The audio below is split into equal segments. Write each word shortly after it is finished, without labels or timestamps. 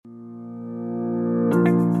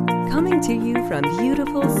Coming to you from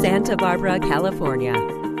beautiful Santa Barbara, California.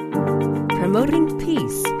 Promoting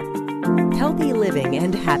peace, healthy living,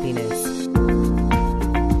 and happiness.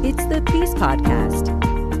 It's the Peace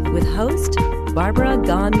Podcast with host Barbara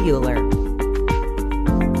Gaughan Mueller.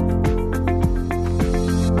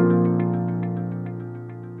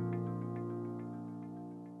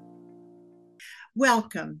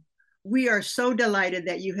 Welcome. We are so delighted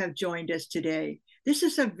that you have joined us today. This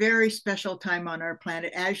is a very special time on our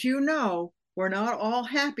planet. As you know, we're not all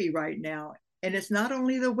happy right now. And it's not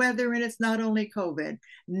only the weather and it's not only COVID.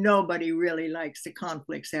 Nobody really likes the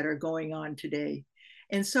conflicts that are going on today.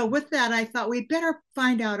 And so with that, I thought we better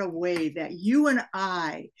find out a way that you and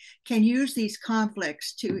I can use these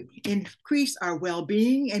conflicts to increase our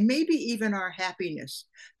well-being and maybe even our happiness.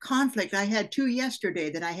 Conflict, I had two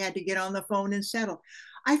yesterday that I had to get on the phone and settle.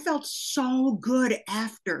 I felt so good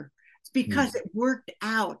after. Because it worked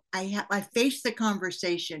out. I faced the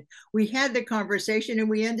conversation. We had the conversation and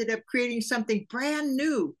we ended up creating something brand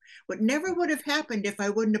new. What never would have happened if I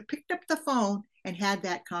wouldn't have picked up the phone and had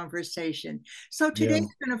that conversation. So today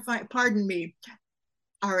we're going to find, pardon me,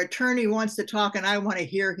 our attorney wants to talk and I want to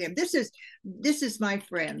hear him. This is my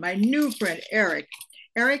friend, my new friend, Eric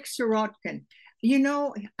Sirotkin. You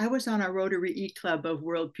know, I was on our Rotary E-Club of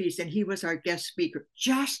World Peace and he was our guest speaker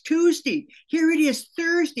just Tuesday. Here it is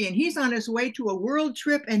Thursday and he's on his way to a world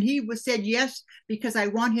trip and he said yes because I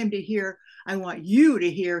want you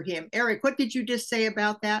to hear him. Eric, what did you just say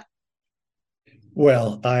about that?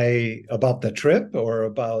 Well, about the trip or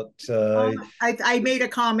about... I made a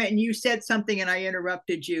comment and you said something and I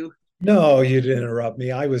interrupted you. No, you didn't interrupt me.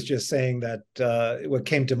 I was just saying that what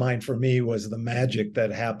came to mind for me was the magic that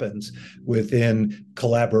happens within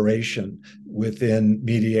collaboration, within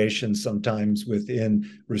mediation, sometimes within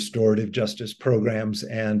restorative justice programs.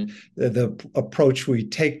 And the approach we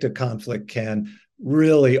take to conflict can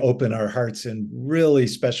really open our hearts in really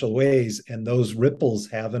special ways. And those ripples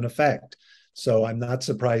have an effect. So I'm not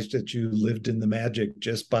surprised that you lived in the magic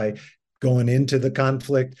just by going into the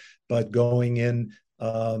conflict, but going in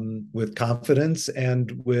with confidence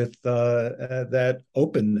and with that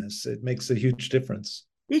openness. It makes a huge difference.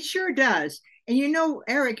 It sure does. And you know,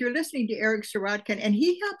 Eric, you're listening to Eric Sirotkin, and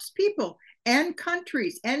he helps people and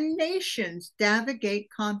countries and nations navigate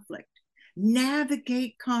conflict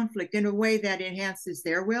in a way that enhances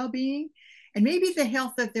their well-being and maybe the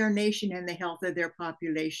health of their nation and the health of their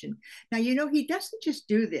population. Now, you know, he doesn't just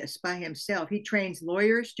do this by himself. He trains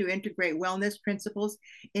lawyers to integrate wellness principles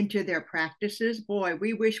into their practices. Boy,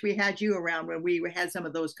 we wish we had you around when we had some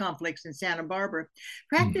of those conflicts in Santa Barbara.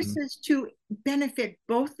 Practices to benefit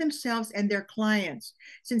both themselves and their clients.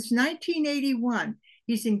 Since 1981,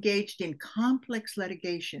 he's engaged in complex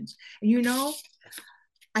litigations. And you know,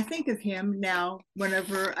 I think of him now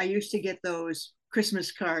whenever I used to get those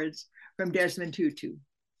Christmas cards from Desmond Tutu.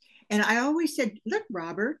 And I always said, look,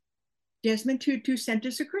 Robert, Desmond Tutu sent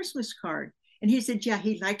us a Christmas card. And he said, yeah,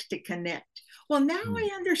 he likes to connect. Well, now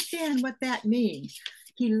I understand what that means.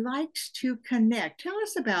 He likes to connect. Tell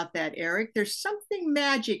us about that, Eric. There's something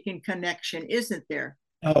magic in connection, isn't there?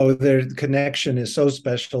 Oh, their connection is so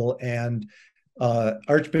special. And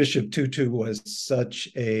Archbishop Tutu was such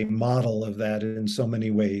a model of that in so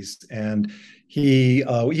many ways. And he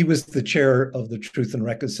was the chair of the Truth and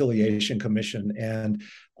Reconciliation Commission, and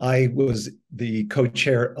I was the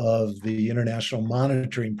co-chair of the International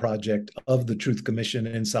Monitoring Project of the Truth Commission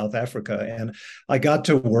in South Africa. And I got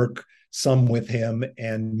to work some with him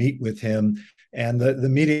and meet with him. And the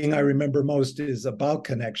meeting I remember most is about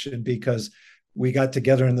connection, because we got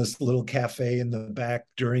together in this little cafe in the back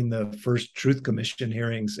during the first Truth Commission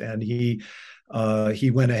hearings, and he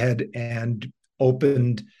went ahead and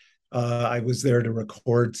opened. I was there to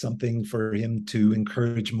record something for him to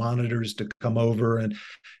encourage monitors to come over,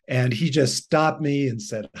 and he just stopped me and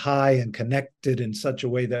said hi and connected in such a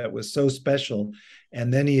way that was so special.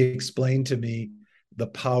 And then he explained to me the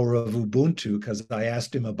power of Ubuntu, because I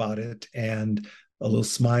asked him about it, and a little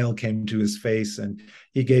smile came to his face, and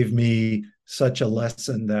he gave me such a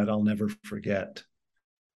lesson that I'll never forget.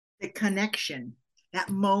 The connection, that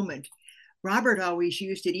moment. Robert always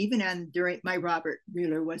used it, even during Robert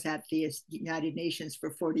Mueller was at the United Nations for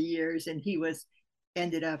 40 years, and he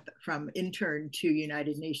ended up from intern to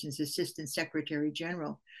United Nations Assistant Secretary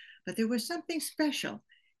General. But there was something special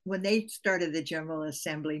when they started the General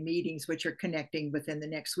Assembly meetings, which are connecting within the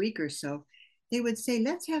next week or so. They would say,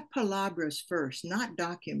 let's have palabras first, not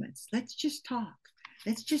documents. Let's just talk.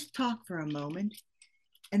 Let's just talk for a moment.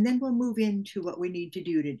 And then we'll move into what we need to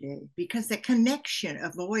do today, because the connection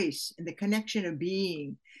of voice and the connection of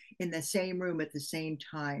being in the same room at the same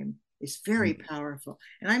time is very powerful.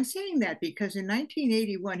 And I'm saying that because in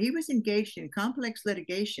 1981, he was engaged in complex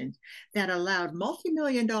litigations that allowed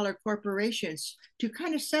multi-million-dollar corporations to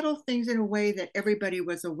kind of settle things in a way that everybody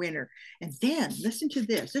was a winner. And then listen to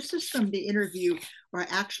this. This is from the interview, or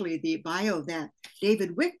actually the bio that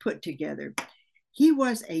David Wick put together. He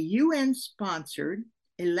was a UN-sponsored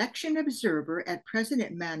election observer at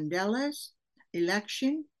President Mandela's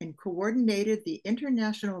election and coordinated the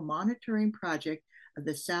international monitoring project of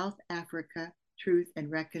the South Africa Truth and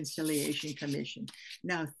Reconciliation Commission.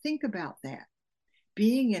 Now think about that.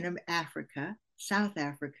 Being in Africa, South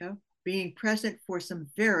Africa, being present for some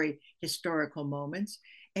very historical moments.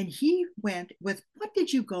 And he went with, what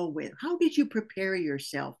did you go with? How did you prepare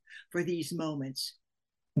yourself for these moments?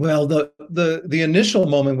 Well, the initial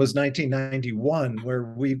moment was 1991,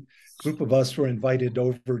 where group of us were invited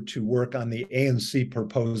over to work on the ANC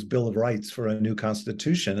proposed Bill of Rights for a new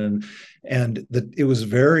constitution, and it was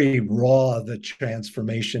very raw, the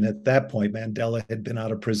transformation at that point. Mandela had been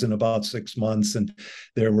out of prison about 6 months, and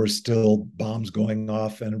there were still bombs going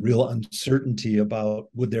off and real uncertainty about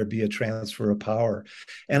would there be a transfer of power.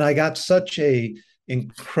 And I got such a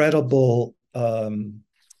incredible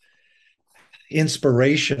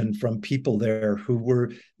inspiration from people there who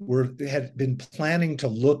had been planning to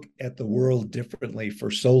look at the world differently for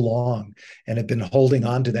so long and had been holding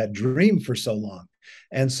on to that dream for so long.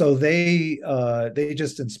 And so they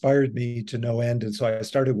just inspired me to no end. And so I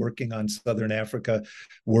started working on Southern Africa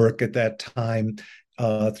work at that time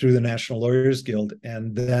through the National Lawyers Guild.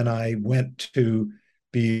 And then I went to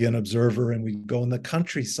be an observer, and we'd go in the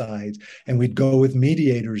countryside, and we'd go with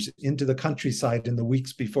mediators into the countryside in the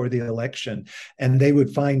weeks before the election, and they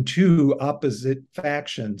would find two opposite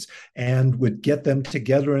factions and would get them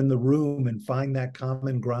together in the room and find that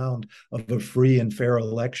common ground of a free and fair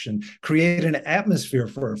election, create an atmosphere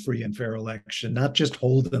for a free and fair election, not just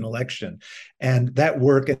hold an election. And that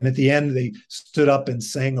work, and at the end they stood up and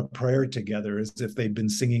sang a prayer together as if they'd been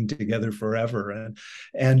singing together forever.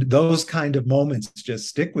 And those kind of moments just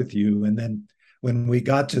stick with you. And then when we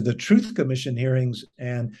got to the Truth Commission hearings,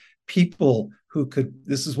 and people who could,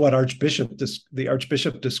 this is what the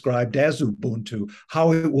Archbishop described as Ubuntu,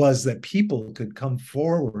 how it was that people could come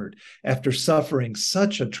forward after suffering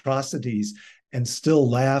such atrocities and still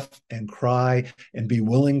laugh and cry and be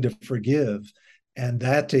willing to forgive. And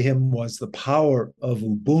that to him was the power of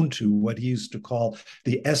Ubuntu, what he used to call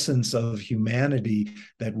the essence of humanity,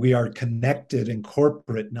 that we are connected and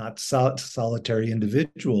corporate, not solitary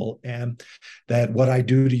individual, and that what I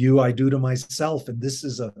do to you, I do to myself. And this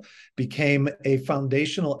became a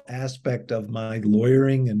foundational aspect of my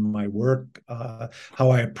lawyering and my work,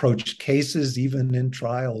 how I approached cases, even in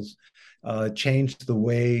trials, changed the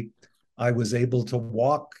way I was able to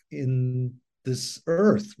walk in this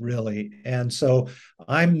earth, really. And so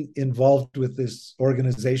I'm involved with this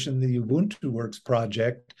organization, the Ubuntu Works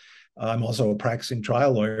Project. I'm also a practicing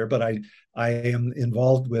trial lawyer, but I am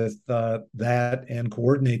involved with that and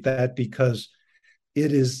coordinate that because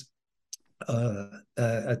it is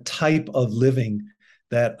a type of living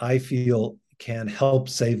that I feel can help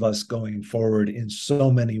save us going forward in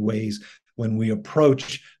so many ways when we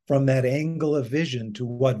approach from that angle of vision to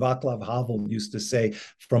what Václav Havel used to say,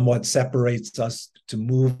 from what separates us to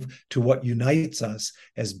move to what unites us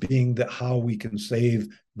as being how we can save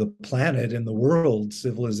the planet and the world,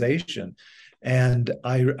 civilization. And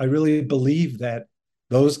I really believe that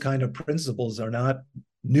those kind of principles are not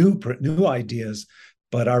new ideas,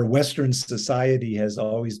 but our Western society has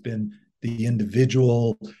always been the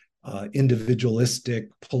individualistic,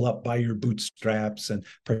 pull up by your bootstraps, and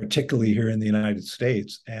particularly here in the United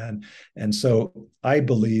States. And so I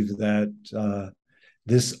believe that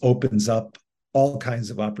this opens up all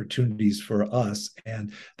kinds of opportunities for us.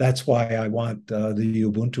 And that's why I want the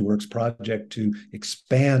Ubuntu Works Project to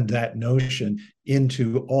expand that notion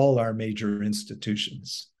into all our major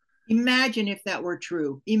institutions. Imagine if that were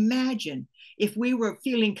true. Imagine if we were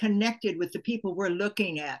feeling connected with the people we're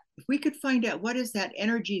looking at. If we could find out what is that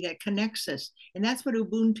energy that connects us. And that's what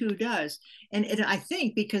Ubuntu does. And I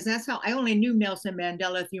think because that's how I only knew Nelson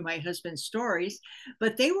Mandela through my husband's stories,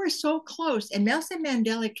 but they were so close. And Nelson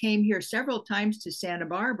Mandela came here several times to Santa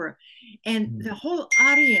Barbara, and the whole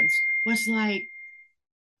audience was like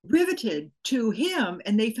riveted to him,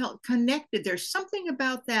 and they felt connected. There's something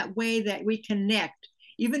about that way that we connect,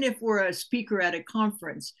 even if we're a speaker at a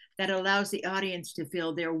conference, that allows the audience to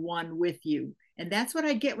feel they're one with you. And that's what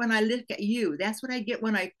I get when I look at you. That's what I get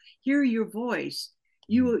when I hear your voice.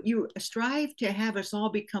 You strive to have us all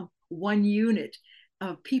become one unit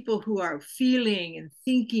of people who are feeling and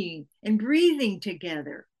thinking and breathing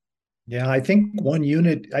together. Yeah, I think one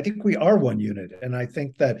unit, I think we are one unit. And I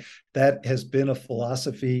think that that has been a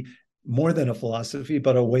philosophy, more than a philosophy,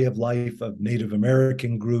 but a way of life of Native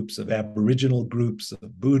American groups, of Aboriginal groups,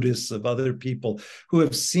 of Buddhists, of other people who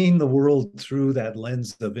have seen the world through that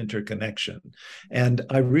lens of interconnection. And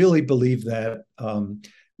I really believe that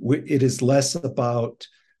it is less about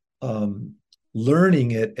um,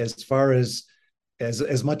 learning it as far as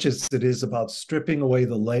much as it is about stripping away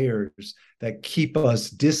the layers that keep us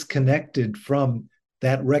disconnected from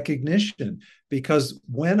that recognition. Because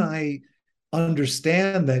when I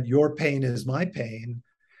understand that your pain is my pain,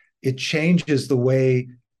 it changes the way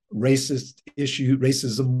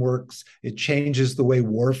racism works. It changes the way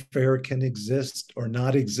warfare can exist or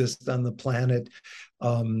not exist on the planet.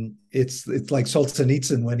 It's like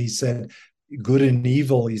Solzhenitsyn when he said good and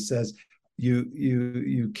evil. He says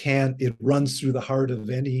you can't. It runs through the heart of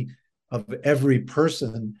every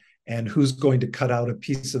person, and who's going to cut out a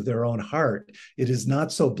piece of their own heart. It is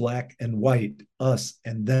not so black and white, us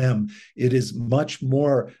and them. It is much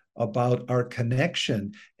more about our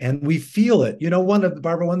connection, and we feel it. One of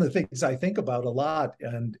the things I think about a lot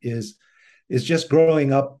and is just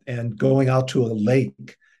growing up and going out to a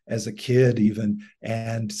lake as a kid even,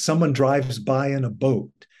 and someone drives by in a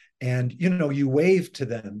boat, and you wave to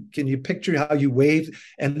them. Can you picture how you wave?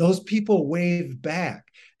 And those people wave back.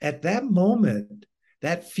 At that moment,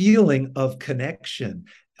 that feeling of connection,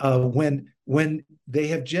 when they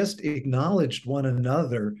have just acknowledged one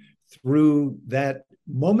another through that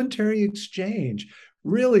momentary exchange,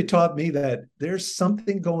 really taught me that there's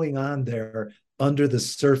something going on there under the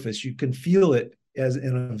surface. You can feel it as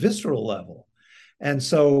in a visceral level. And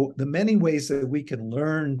so the many ways that we can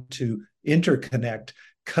learn to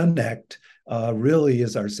connect, really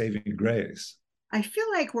is our saving grace. I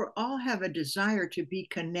feel like we all have a desire to be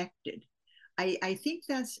connected. I think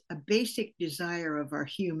that's a basic desire of our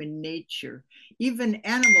human nature. Even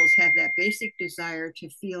animals have that basic desire to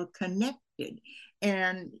feel connected.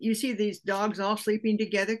 And you see these dogs all sleeping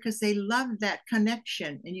together because they love that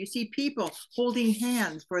connection. And you see people holding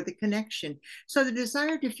hands for the connection. So the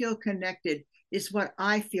desire to feel connected is what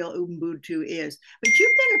I feel Ubuntu is. But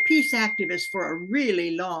you've been a peace activist for a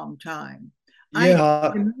really long time.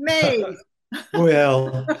 Yeah. I'm amazed.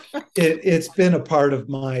 Well, it's been a part of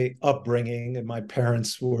my upbringing, and my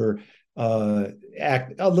parents were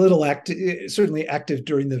certainly active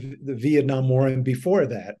during the Vietnam War and before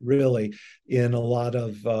that, really, in a lot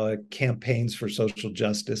of campaigns for social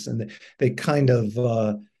justice, and they kind of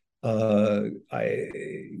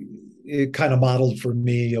it kind of modeled for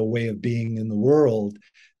me a way of being in the world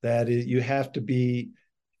that you have to be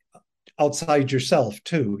outside yourself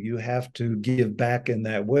too. You have to give back in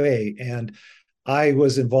that way. And I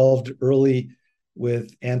was involved early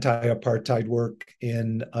with anti-apartheid work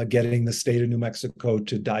in getting the state of New Mexico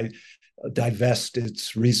to divest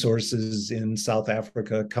its resources in South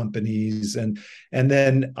Africa companies. And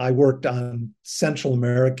then I worked on Central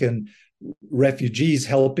American refugees,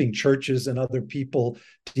 helping churches and other people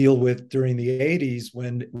deal with during the 80s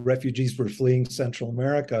when refugees were fleeing Central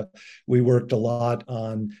America. We worked a lot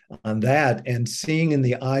on that, and seeing in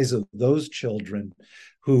the eyes of those children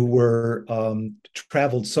who were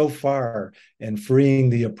traveled so far and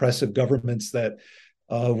freeing the oppressive governments that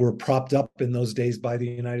were propped up in those days by the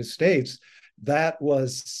United States, that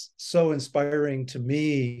was so inspiring to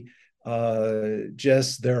me.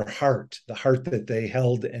 Just their heart, the heart that they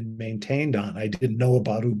held and maintained on. I didn't know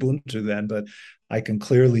about Ubuntu then, but I can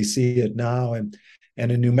clearly see it now. And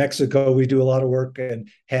in New Mexico, we do a lot of work and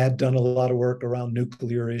had done a lot of work around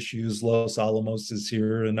nuclear issues. Los Alamos is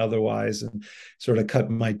here and otherwise, and sort of cut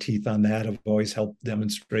my teeth on that. I've always helped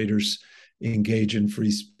demonstrators engage in free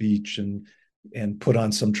speech and put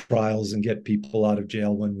on some trials and get people out of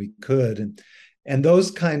jail when we could. And those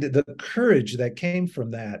kind of the courage that came from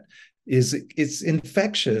that it's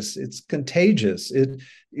infectious, it's contagious. And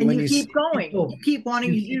when you keep going, people, you keep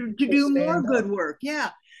wanting to do more good work. Yeah.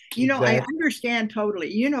 Exactly. I understand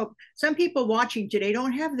totally. Some people watching today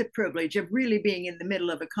don't have the privilege of really being in the middle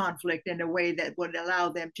of a conflict in a way that would allow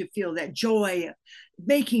them to feel that joy of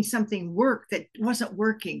making something work that wasn't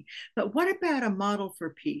working. But what about a model for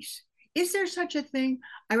peace? Is there such a thing?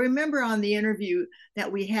 I remember on the interview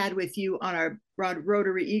that we had with you on our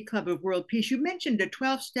Rotary E-Club of World Peace, you mentioned a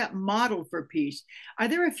 12-step model for peace. Are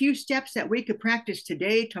there a few steps that we could practice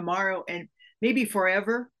today, tomorrow, and maybe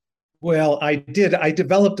forever? Well, I did. I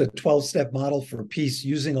developed a 12-step model for peace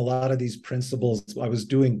using a lot of these principles. I was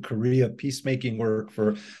doing Korea peacemaking work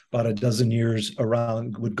for about a dozen years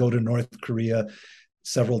around, would go to North Korea,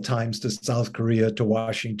 several times to South Korea, to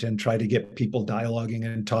Washington, try to get people dialoguing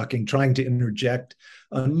and talking, trying to interject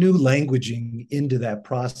a new languaging into that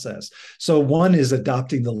process. So one is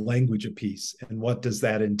adopting the language of peace. And what does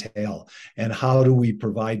that entail? And how do we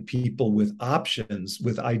provide people with options,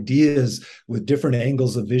 with ideas, with different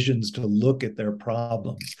angles of visions to look at their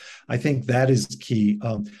problems? I think that is key.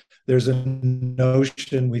 There's a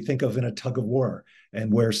notion we think of in a tug of war,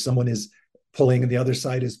 and where someone is pulling and the other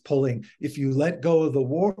side is pulling. If you let go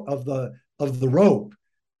of the rope,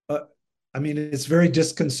 I mean, it's very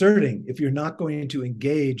disconcerting if you're not going to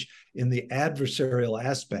engage in the adversarial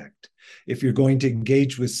aspect. If you're going to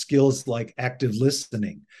engage with skills like active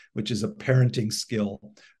listening, which is a parenting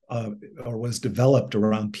skill, or was developed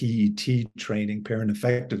around PET training, parent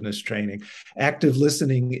effectiveness training. Active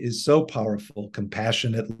listening is so powerful.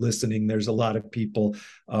 Compassionate listening. There's a lot of people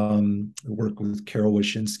who work with Carol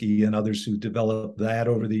Wyszynski and others who developed that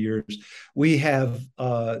over the years. We have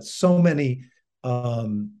so many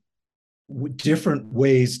different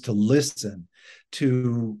ways to listen,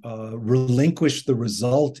 to relinquish the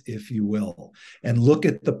result, if you will, and look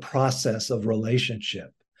at the process of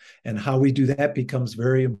relationship. And how we do that becomes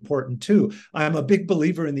very important too. I'm a big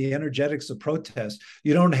believer in the energetics of protest.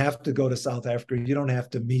 You don't have to go to South Africa. You don't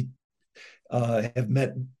have to have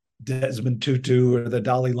met Desmond Tutu or the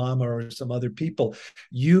Dalai Lama or some other people.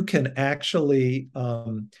 You can actually,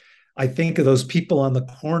 I think of those people on the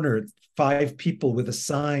corner, 5 people with a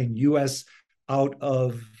sign, U.S. out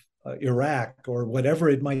of Iraq or whatever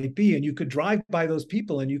it might be. And you could drive by those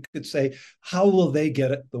people and you could say, how will they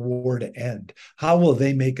get the war to end? How will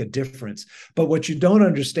they make a difference? But what you don't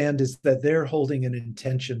understand is that they're holding an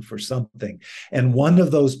intention for something. And one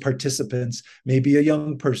of those participants may be a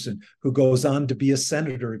young person who goes on to be a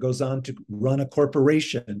senator, goes on to run a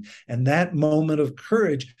corporation. And that moment of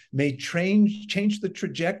courage may change the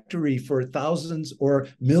trajectory for thousands or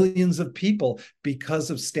millions of people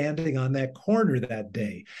because of standing on that corner that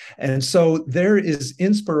day. And so there is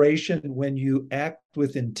inspiration when you act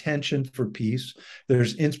with intention for peace.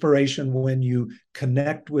 There's inspiration when you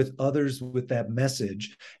connect with others with that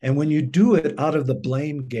message. And when you do it out of the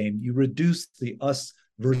blame game, you reduce the us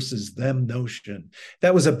versus them notion.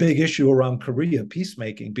 That was a big issue around Korea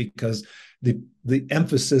peacemaking, because the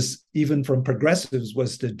emphasis, even from progressives,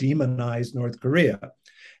 was to demonize North Korea.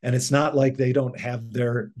 And it's not like they don't have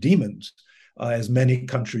their demons, as many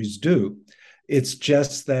countries do. It's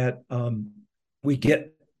just that we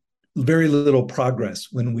get very little progress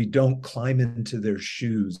when we don't climb into their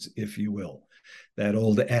shoes, if you will. That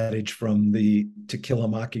old adage from the To Kill a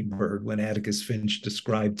Mockingbird, when Atticus Finch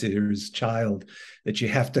described to his child that you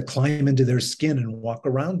have to climb into their skin and walk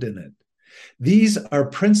around in it. These are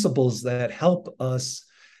principles that help us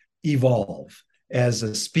evolve as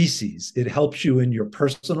a species. It helps you in your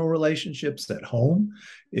personal relationships at home.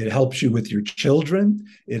 It helps you with your children.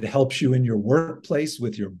 It helps you in your workplace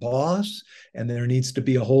with your boss. And there needs to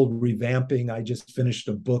be a whole revamping. I just finished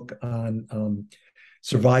a book on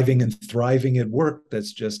surviving and thriving at work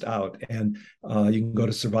that's just out. And you can go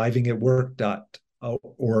to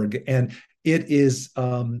survivingatwork.org. And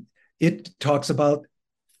it talks about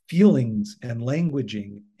feelings and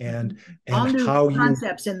languaging and all new how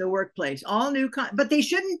concepts in the workplace, all new, but they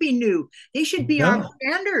shouldn't be new. They should be our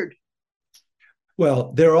standard.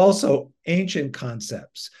 Well, they're also ancient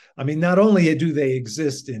concepts. I mean, not only do they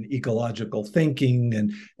exist in ecological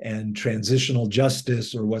thinking and transitional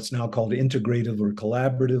justice, or what's now called integrative or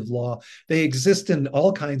collaborative law, they exist in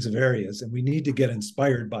all kinds of areas, and we need to get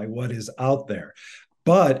inspired by what is out there.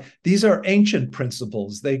 But these are ancient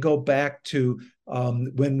principles. They go back to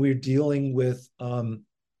when we're dealing with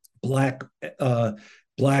Black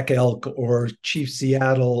Elk or Chief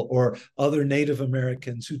Seattle or other Native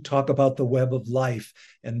Americans who talk about the web of life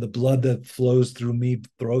and the blood that flows through me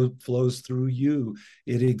flows through you.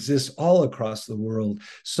 It exists all across the world.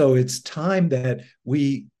 So it's time that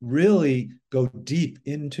we really go deep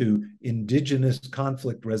into indigenous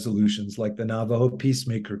conflict resolutions like the Navajo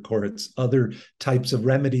Peacemaker Courts, other types of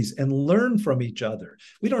remedies, and learn from each other.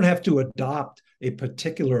 We don't have to adopt a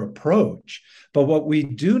particular approach, but what we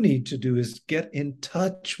do need to do is get in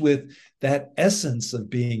touch with that essence of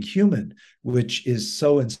being human, which is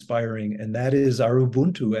so inspiring. And that is our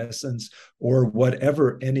Ubuntu essence, or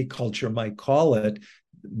whatever any culture might call it.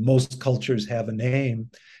 Most cultures have a name.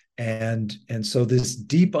 And so this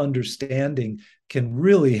deep understanding can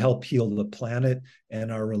really help heal the planet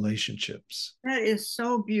and our relationships. That is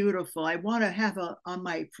so beautiful. I want to have on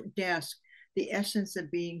my desk the essence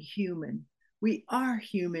of being human. We are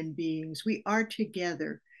human beings. We are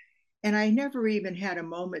together. And I never even had a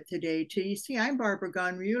moment today to, you see, I'm Barbara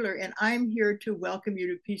Gon Mueller, and I'm here to welcome you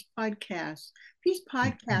to Peace Podcast. Peace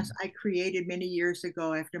Podcast I created many years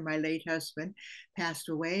ago after my late husband passed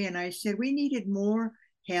away. And I said we needed more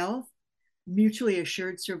health, mutually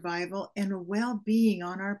assured survival, and a well-being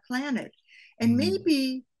on our planet. And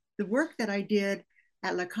maybe the work that I did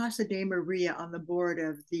at La Casa de Maria on the board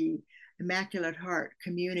of the Immaculate Heart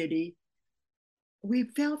community, we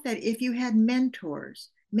felt that if you had mentors,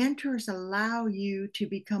 mentors allow you to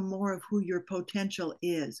become more of who your potential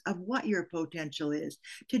is, of what your potential is.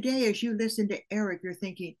 Today, as you listen to Eric, you're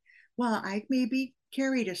thinking, well, I maybe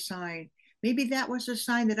carried a sign. Maybe that was a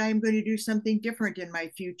sign that I'm going to do something different in my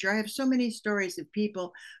future. I have so many stories of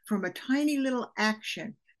people from a tiny little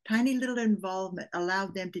action, tiny little involvement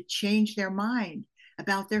allowed them to change their mind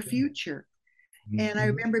about their future. And I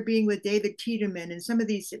remember being with David Tiedemann and some of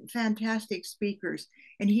these fantastic speakers.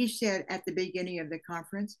 And he said at the beginning of the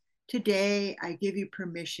conference, today I give you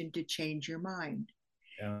permission to change your mind.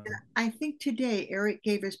 Yeah. And I think today Eric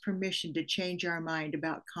gave us permission to change our mind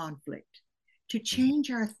about conflict, to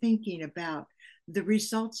change our thinking about the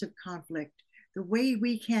results of conflict, the way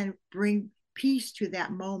we can bring peace to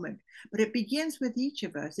that moment. But it begins with each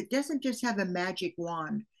of us. It doesn't just have a magic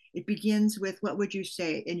wand. It begins with, what would you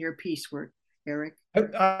say in your peace word, Eric?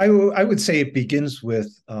 I would say it begins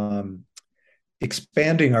with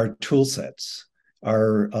expanding our tool sets.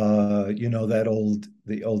 Our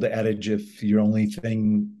the old adage, if your only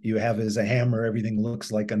thing you have is a hammer, everything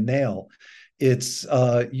looks like a nail. It's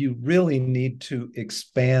you really need to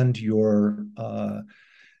expand your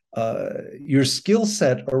skill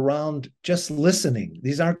set around just listening.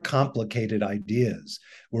 These aren't complicated ideas.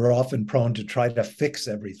 We're often prone to try to fix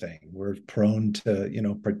everything. We're prone to,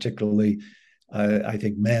 particularly, I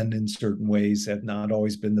think men in certain ways have not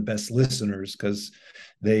always been the best listeners because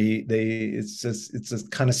it's a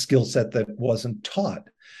kind of skill set that wasn't taught.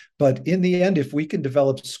 But in the end, if we can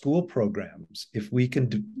develop school programs, if we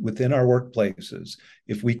can, within our workplaces,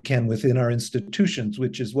 if we can within our institutions,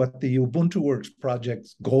 which is what the Ubuntu Works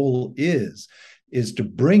Project's goal is to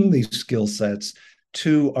bring these skill sets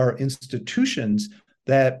to our institutions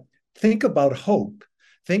that think about hope,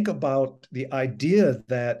 think about the idea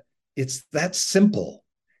that it's that simple.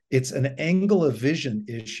 It's an angle of vision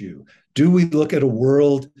issue. Do we look at a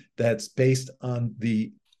world that's based on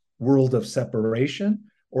the world of separation?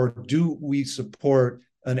 Or do we support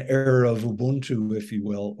an era of Ubuntu, if you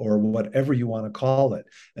will, or whatever you want to call it,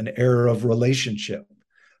 an era of relationship?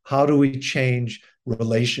 How do we change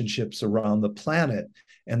relationships around the planet?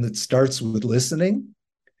 And it starts with listening,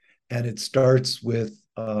 and it starts with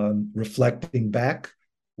reflecting back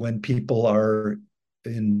when people are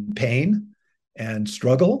in pain and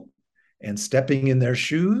struggle and stepping in their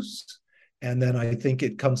shoes. And then I think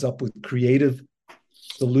it comes up with creative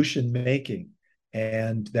solution making.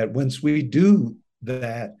 And that once we do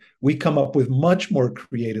that, we come up with much more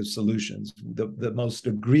creative solutions. The most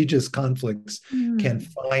egregious conflicts can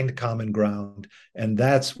find common ground. And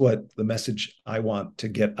that's what the message I want to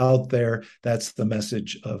get out there. That's the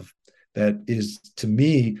message that is, to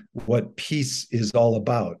me, what peace is all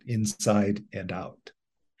about, inside and out.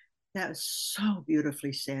 That was so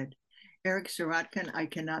beautifully said. Eric Sirotkin, I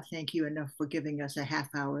cannot thank you enough for giving us a half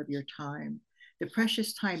hour of your time, the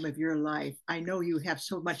precious time of your life. I know you have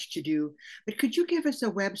so much to do, but could you give us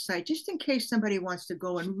a website just in case somebody wants to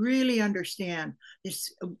go and really understand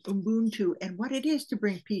this Ubuntu and what it is to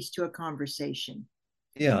bring peace to a conversation?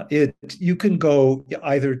 Yeah, you can go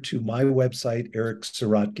either to my website,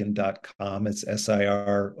 ericsirotkin.com. It's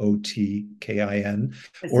SIROTKIN.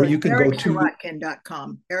 Or you can go to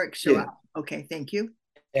ericsirotkin.com. Eric Sirotkin. Yeah. Okay, thank you.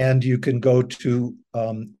 And you can go to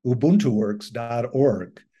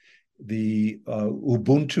ubuntuworks.org. The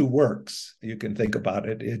Ubuntu works. You can think about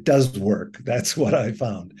it. It does work. That's what I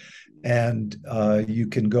found. And you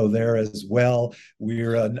can go there as well.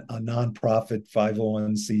 We're a nonprofit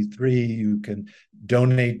 501c3. You can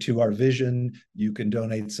donate to our vision. You can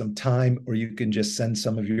donate some time, or you can just send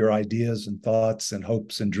some of your ideas and thoughts and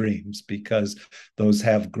hopes and dreams, because those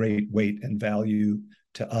have great weight and value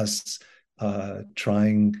to us,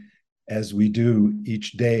 trying as we do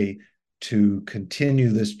each day to continue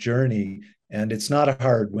this journey. And it's not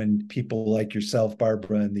hard when people like yourself,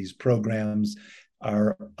 Barbara, and these programs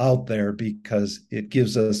are out there, because it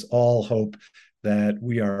gives us all hope that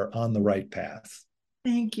we are on the right path.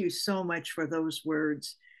 Thank you so much for those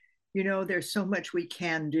words. There's so much we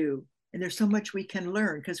can do. And there's so much we can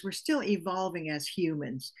learn because we're still evolving as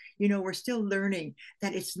humans. We're still learning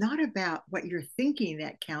that it's not about what you're thinking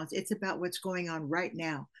that counts. It's about what's going on right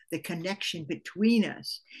now, the connection between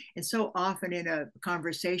us. And so often in a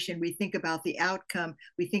conversation, we think about the outcome.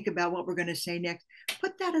 We think about what we're going to say next.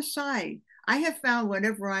 Put that aside. I have found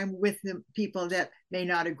whenever I'm with people that may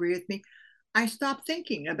not agree with me, I stop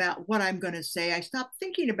thinking about what I'm going to say. I stop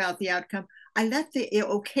thinking about the outcome. I let the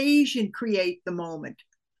occasion create the moment.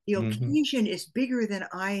 The occasion is bigger than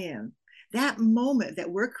I am. That moment that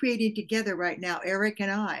we're creating together right now, Eric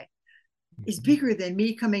and I, is bigger than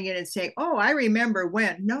me coming in and saying, oh, I remember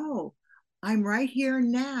when. No, I'm right here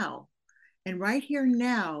now. And right here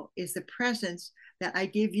now is the presence that I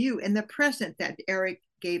give you and the present that Eric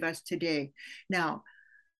gave us today. Now,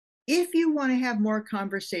 if you want to have more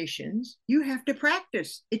conversations, you have to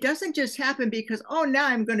practice. It doesn't just happen because, oh, now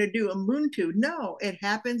I'm going to do Ubuntu. No, it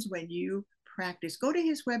happens when you practice. Go to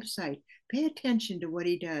his website, pay attention to what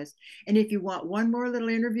he does. And if you want one more little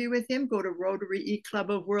interview with him, go to Rotary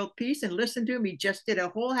E-Club of World Peace and listen to him. He just did a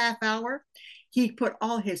whole half hour. He put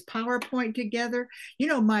all his PowerPoint together.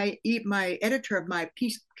 My editor of my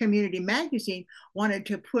Peace Community magazine wanted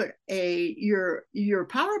to put your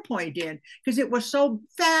PowerPoint in because it was so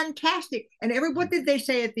fantastic. And what did they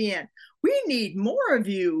say at the end? We need more of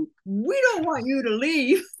you. We don't want you to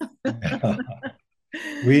leave.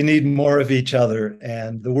 We need more of each other,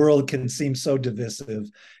 and the world can seem so divisive.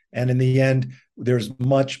 And in the end, there's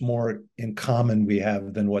much more in common we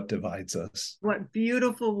have than what divides us. What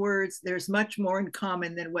beautiful words. There's much more in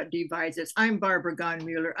common than what divides us. I'm Barbara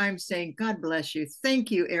Gaughan-Mueller. I'm saying God bless you. Thank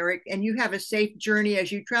you, Eric. And you have a safe journey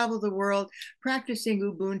as you travel the world, practicing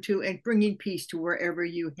Ubuntu and bringing peace to wherever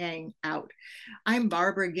you hang out. I'm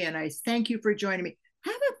Barbara again. I thank you for joining me.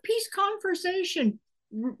 Have a peace conversation.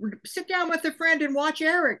 Sit down with a friend and watch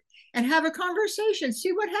Eric and have a conversation.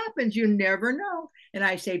 See what happens. You never know. And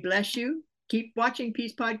I say, bless you. Keep watching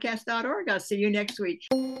peacepodcast.org. I'll see you next week.